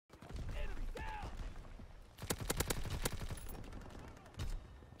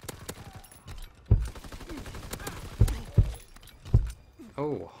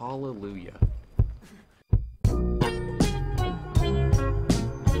Oh, hallelujah.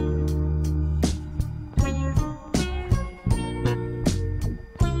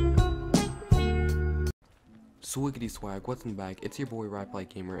 Swiggity swag, what's in the bag? It's your boy RYply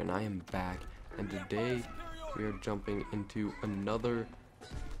Gamer, and I am back, and today we are jumping into another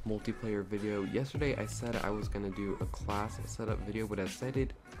multiplayer video. Yesterday I said I was going to do a class setup video, but I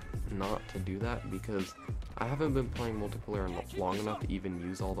decided not to do that because I haven't been playing multiplayer long enough to even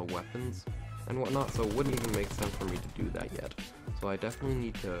use all the weapons and whatnot, so it wouldn't even make sense for me to do that yet. So I definitely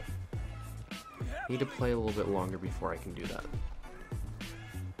need to play a little bit longer before I can do that.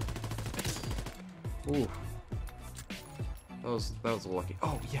 Ooh. That was lucky.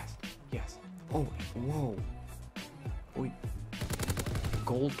 Oh, yes. Yes. Oh, whoa. Wait.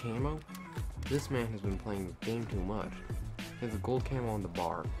 Gold camo? This man has been playing the game too much. He has a gold camo on the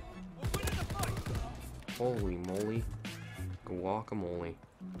bar. Holy moly. Guacamole.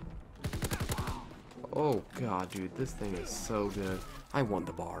 Oh, God, dude. This thing is so good. I want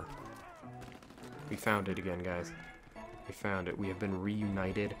the bar. We found it again, guys. We found it. We have been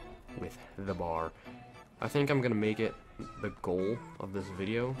reunited with the bar. I think I'm gonna make it the goal of this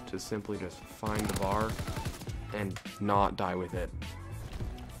video to simply just find the bar and not die with it.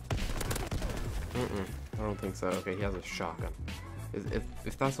 I don't think so. Okay, he has a shotgun.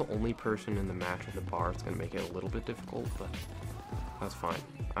 If that's the only person in the match with the bar, it's gonna make it a little bit difficult, but that's fine.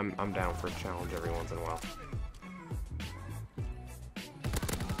 I'm down for a challenge every once in a while.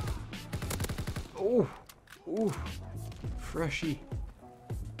 Oh, ooh, freshy.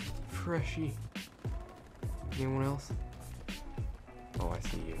 Anyone else? Oh, I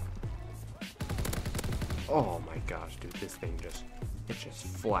see you. Oh my gosh, dude, this thing it just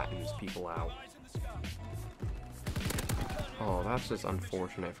flattens people out. Oh, that's just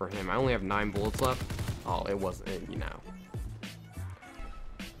unfortunate for him. I only have 9 bullets left. Oh, it wasn't, you know.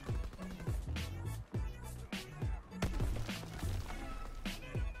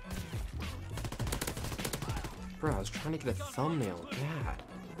 Bro, I was trying to get a thumbnail, God.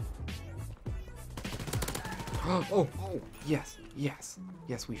 Oh, yes,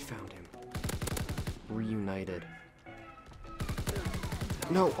 we found him. Reunited.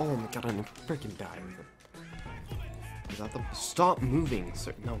 No, oh my God, I'm freaking dying with him. Is that the— Stop moving,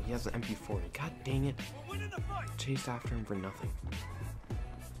 sir. No, he has an MP40. God dang it. Chased after him for nothing.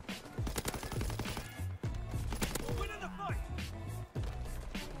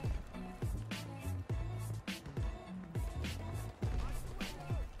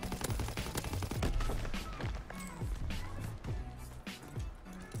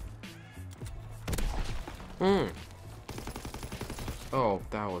 Oh,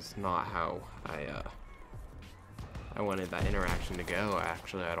 that was not how I wanted that interaction to go,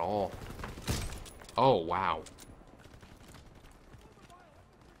 actually, at all. Oh, wow.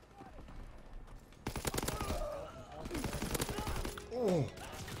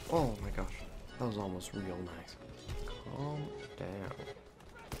 Oh my gosh. That was almost real nice. Calm down.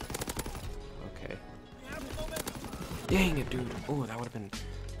 Okay. Dang it, dude. Oh, that would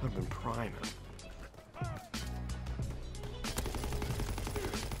have been prime.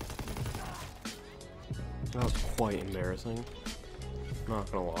 That was quite embarrassing. Not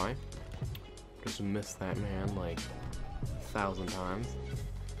gonna lie. Just missed that man like 1,000 times.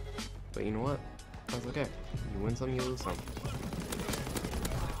 But you know what? That's okay. You win some, you lose some.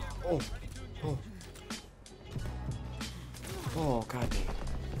 Oh, god dang.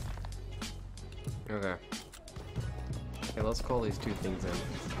 Okay. Okay, let's call these 2 things in.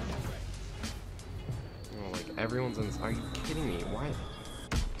 Oh, like everyone's inside. Are you kidding me? Why?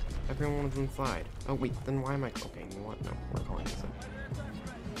 Everyone's inside. Oh wait, then why am I— okay, you know what? No, we're calling this in.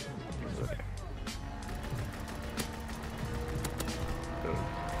 Okay. Boom.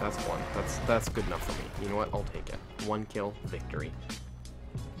 That's 1. That's good enough for me. You know what? I'll take it. 1 kill, victory.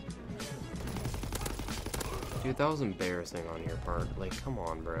 Dude, that was embarrassing on your part. Like, come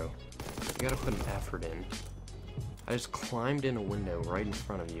on, bro. You gotta put an effort in. I just climbed in a window right in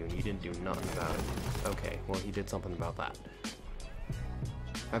front of you and you didn't do nothing about it. Okay, well, he did something about that.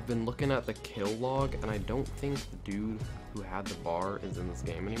 I've been looking at the kill log, and I don't think the dude who had the bar is in this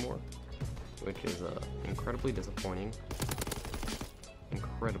game anymore, which is incredibly disappointing.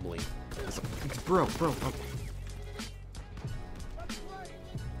 Incredibly disappointing. Bro.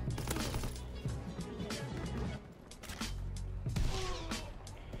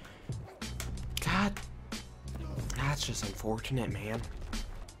 God, that's just unfortunate, man.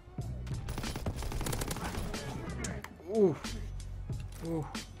 Ooh.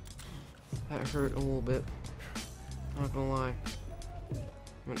 That hurt a little bit. Not gonna lie.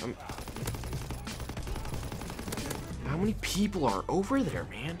 How many people are over there,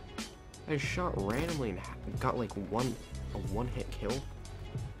 man? I just shot randomly and got like a one-hit kill.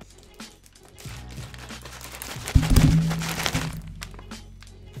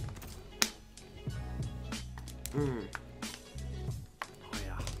 Oh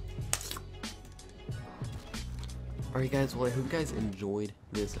yeah. Alright guys, well I hope you guys enjoyed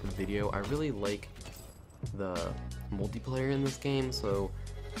this video. I really like the multiplayer in this game, so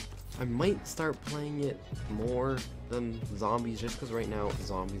I might start playing it more than zombies, just because right now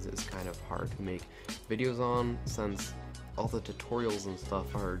zombies is kind of hard to make videos on, since all the tutorials and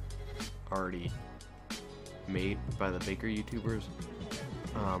stuff are already made by the bigger YouTubers.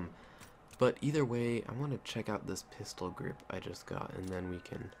 But either way, I want to check out this pistol grip I just got, and then we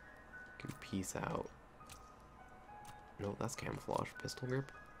can peace out. No, that's camouflage. Pistol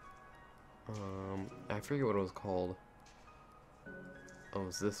grip? I forget what it was called. Oh,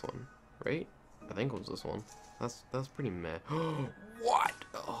 it's this one, right? I think it was this one. That's pretty meh. What?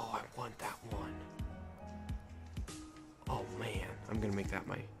 Oh, I want that one. Oh man, I'm gonna make that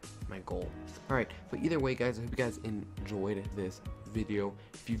my goal. Alright, but either way guys, I hope you guys enjoyed this video.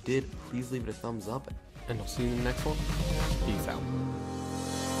 If you did, please leave it a thumbs up, and I'll see you in the next one. Peace out.